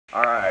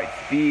All right,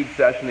 speed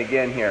session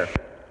again here.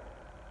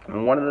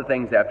 And one of the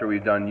things after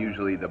we've done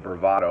usually the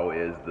bravado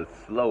is the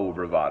slow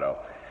bravado.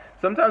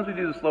 Sometimes we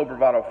do the slow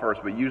bravado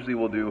first, but usually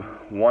we'll do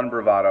one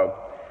bravado,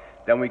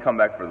 then we come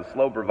back for the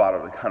slow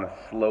bravado to kind of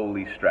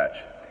slowly stretch.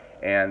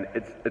 And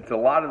it's a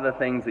lot of the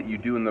things that you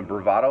do in the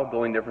bravado. The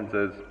only difference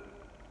is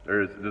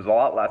there's a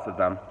lot less of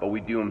them, but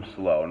we do them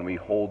slow and we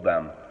hold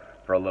them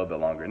for a little bit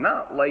longer.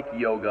 Not like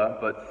yoga,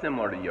 but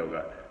similar to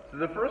yoga. So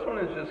the first one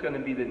is just going to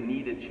be the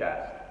knee to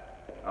chest.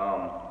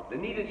 The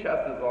knee to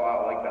chest is a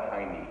lot like the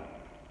high knee.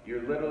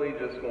 You're literally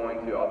just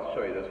going to, I'll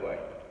show you this way.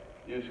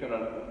 You're just going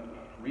to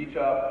reach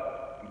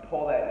up and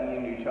pull that knee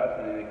into your chest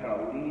and then you kind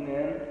of lean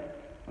in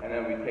and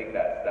then we take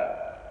that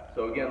step.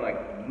 So again,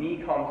 like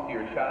knee comes to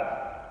your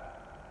chest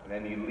and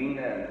then you lean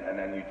in and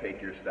then you take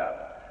your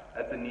step.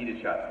 That's a knee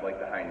to chest, like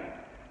the high knee.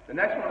 The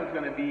next one is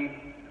going to be,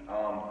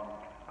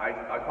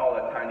 I call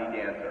it a tiny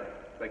dancer.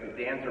 It's like a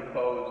dancer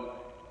pose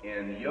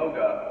in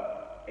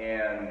yoga,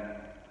 and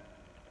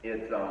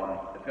it's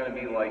going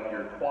to be like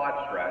your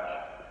quad stretch.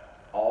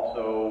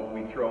 Also,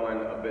 we throw in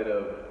a bit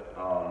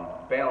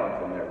of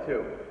balance in there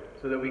too,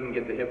 so that we can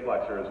get the hip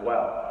flexor as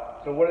well.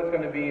 So what it's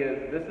going to be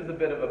is, this is a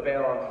bit of a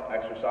balance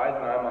exercise,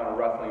 and I'm on a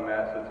wrestling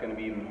mat, so it's going to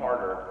be even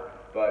harder,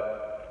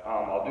 but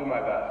I'll do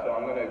my best. So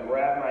I'm going to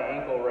grab my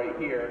ankle right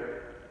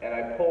here, and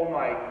I pull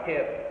my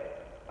hip.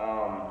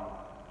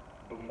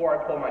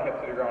 Before I pull my hip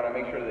to the ground, I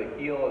make sure the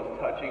heel is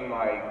touching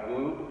my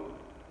glute,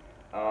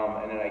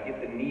 and then I get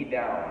the knee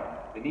down.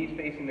 The knee's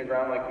facing the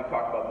ground like we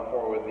talked about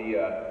before with the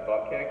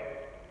butt kick.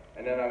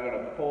 And then I'm going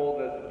to pull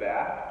this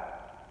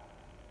back,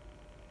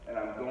 and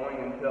I'm going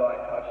until I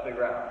touch the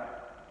ground.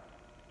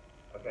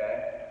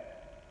 Okay?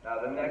 Now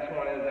the next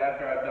one is,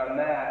 after I've done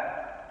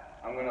that,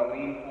 I'm going to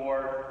lean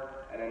forward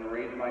and then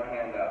raise my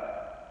hand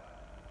up.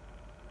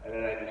 And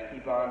then I just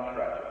keep on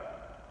stretching.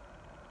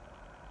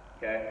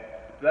 Okay?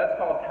 So that's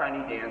called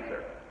tiny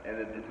dancer. And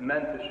it's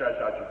meant to stretch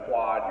out your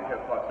quad, your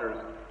hip flexors,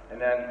 and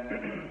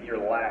then your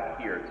lat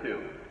here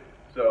too.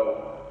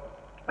 So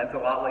that's a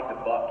lot like the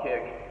butt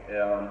kick.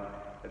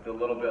 It's a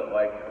little bit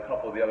like a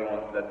couple of the other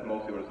ones, but that's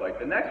mostly what it's like.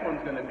 The next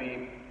one's going to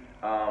be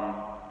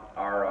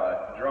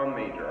our drum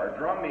major. Our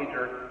drum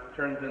major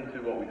turns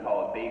into what we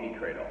call a baby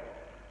cradle.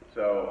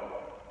 So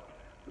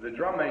the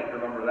drum major,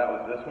 remember that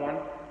was this one?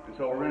 And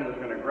so what we're just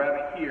going to grab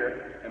it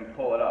here and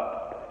pull it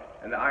up.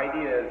 And the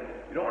idea is,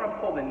 you don't want to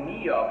pull the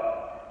knee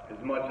up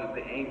as much as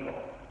the ankle.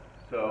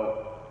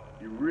 So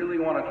you really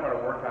want to try to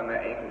work on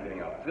that ankle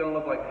getting up. It's going to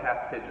look like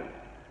half pigeon.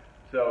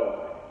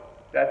 So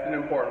that's an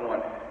important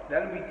one.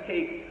 Then we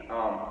take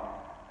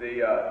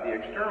the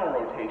external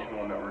rotation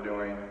one that we're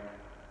doing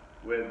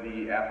with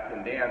the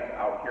African dance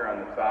out here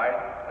on the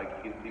side, like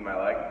you can see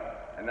my leg.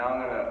 And now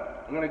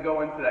I'm gonna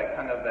go into that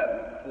kind of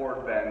that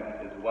forward bend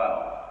as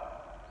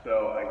well.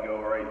 So I go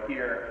right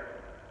here,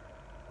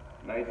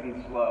 nice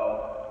and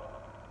slow,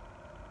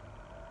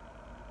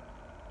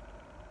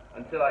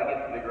 until I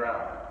get to the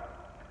ground.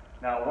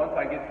 Now once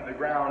I get to the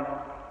ground,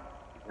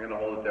 I'm gonna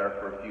hold it there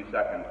for a few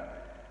seconds.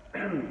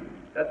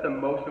 That's the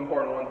most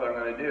important ones that I'm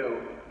going to do.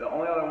 The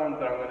only other ones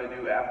that I'm going to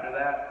do after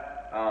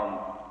that,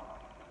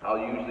 I'll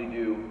usually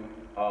do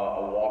a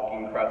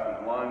walking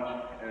crescent lunge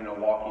and a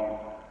walking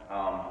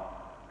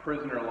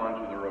prisoner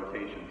lunge with a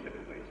rotation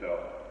typically. So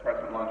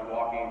crescent lunge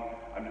walking,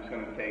 I'm just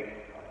going to take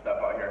a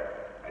step out here.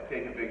 I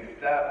take a big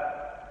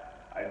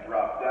step, I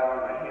drop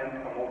down, my hands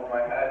come over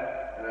my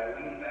head, and I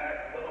lean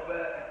back a little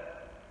bit.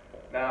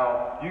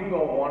 Now, you can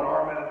go one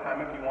arm at a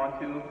time if you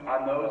want to.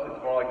 On those,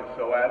 it's more like a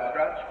psoas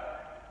stretch.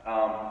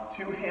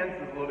 Two hands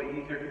is a little bit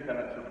easier because then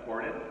it's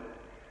supported.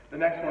 The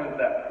next one is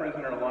that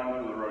prisoner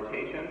lunge with a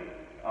rotation.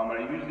 And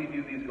I usually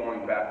do these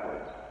going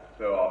backwards.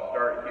 So I'll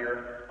start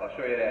here, I'll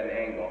show you at an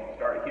angle.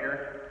 Start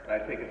here, and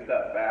I take a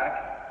step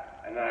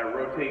back, and then I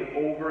rotate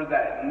over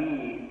that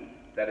knee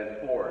that is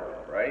forward,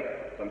 right?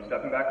 So I'm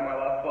stepping back on my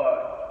left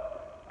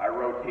foot, I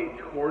rotate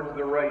towards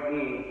the right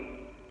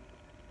knee,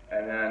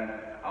 and then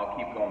I'll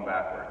keep going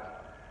backwards.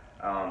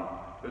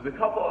 There's a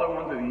couple other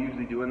ones that we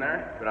usually do in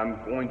there, but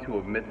I'm going to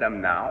omit them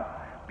now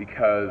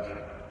because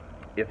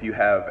if you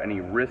have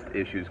any wrist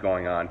issues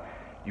going on,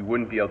 you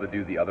wouldn't be able to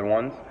do the other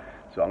ones.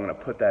 So I'm going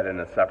to put that in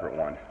a separate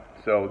one.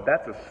 So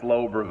that's a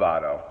slow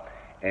bravado,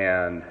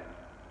 and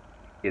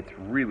it's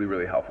really,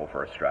 really helpful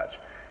for a stretch,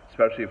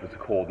 especially if it's a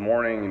cold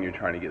morning and you're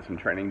trying to get some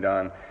training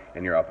done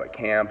and you're up at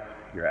camp,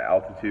 you're at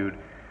altitude.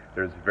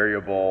 There's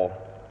variable,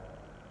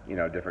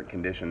 different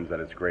conditions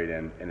that it's great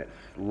in, and it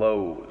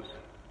slows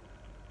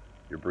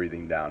your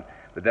breathing down.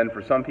 But then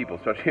for some people,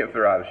 especially if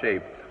they're out of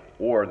shape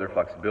or their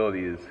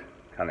flexibility is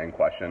kind of in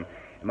question,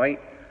 it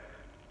might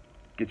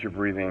get your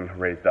breathing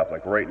raised up.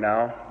 Like right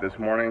now, this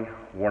morning,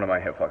 one of my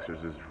hip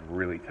flexors is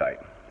really tight.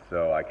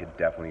 So I could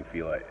definitely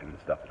feel it in the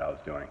stuff that I was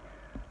doing.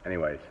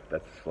 Anyways,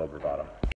 that's slow bravado.